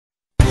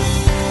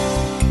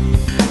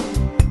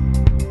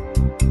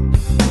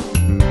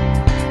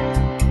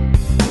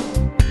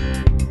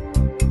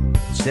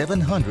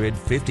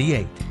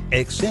758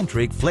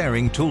 Eccentric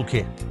Flaring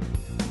Toolkit.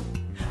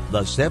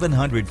 The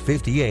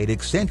 758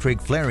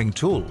 Eccentric Flaring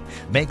Tool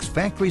makes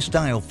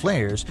factory-style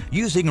flares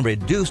using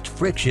reduced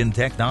friction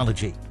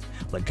technology.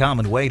 The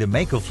common way to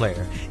make a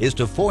flare is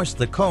to force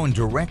the cone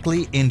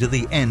directly into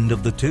the end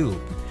of the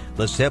tube.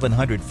 The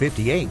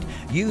 758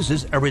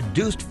 uses a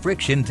reduced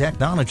friction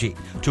technology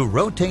to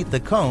rotate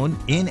the cone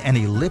in an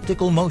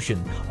elliptical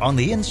motion on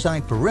the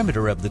inside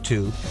perimeter of the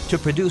tube to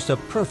produce a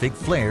perfect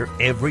flare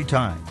every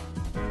time.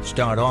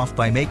 Start off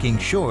by making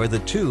sure the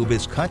tube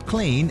is cut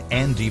clean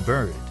and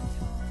deburred.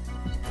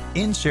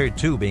 Insert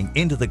tubing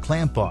into the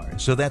clamp bar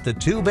so that the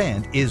tube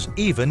end is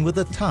even with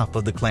the top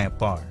of the clamp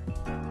bar.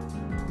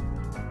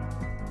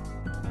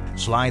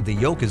 Slide the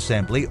yoke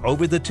assembly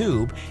over the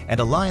tube and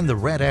align the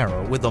red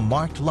arrow with the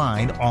marked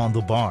line on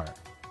the bar.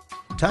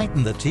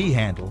 Tighten the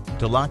T-handle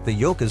to lock the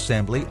yoke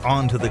assembly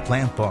onto the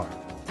clamp bar.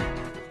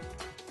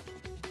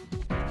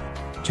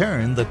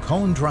 Turn the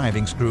cone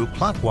driving screw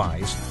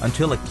clockwise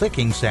until a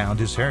clicking sound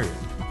is heard.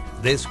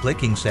 This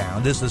clicking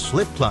sound is the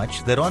slip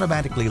clutch that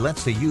automatically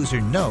lets the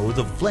user know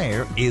the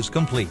flare is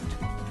complete.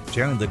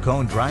 Turn the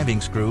cone driving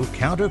screw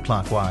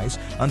counterclockwise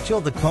until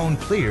the cone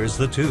clears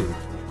the tube.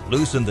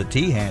 Loosen the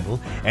T-handle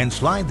and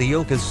slide the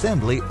yoke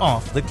assembly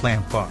off the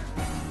clamp bar.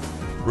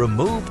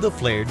 Remove the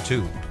flared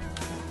tube.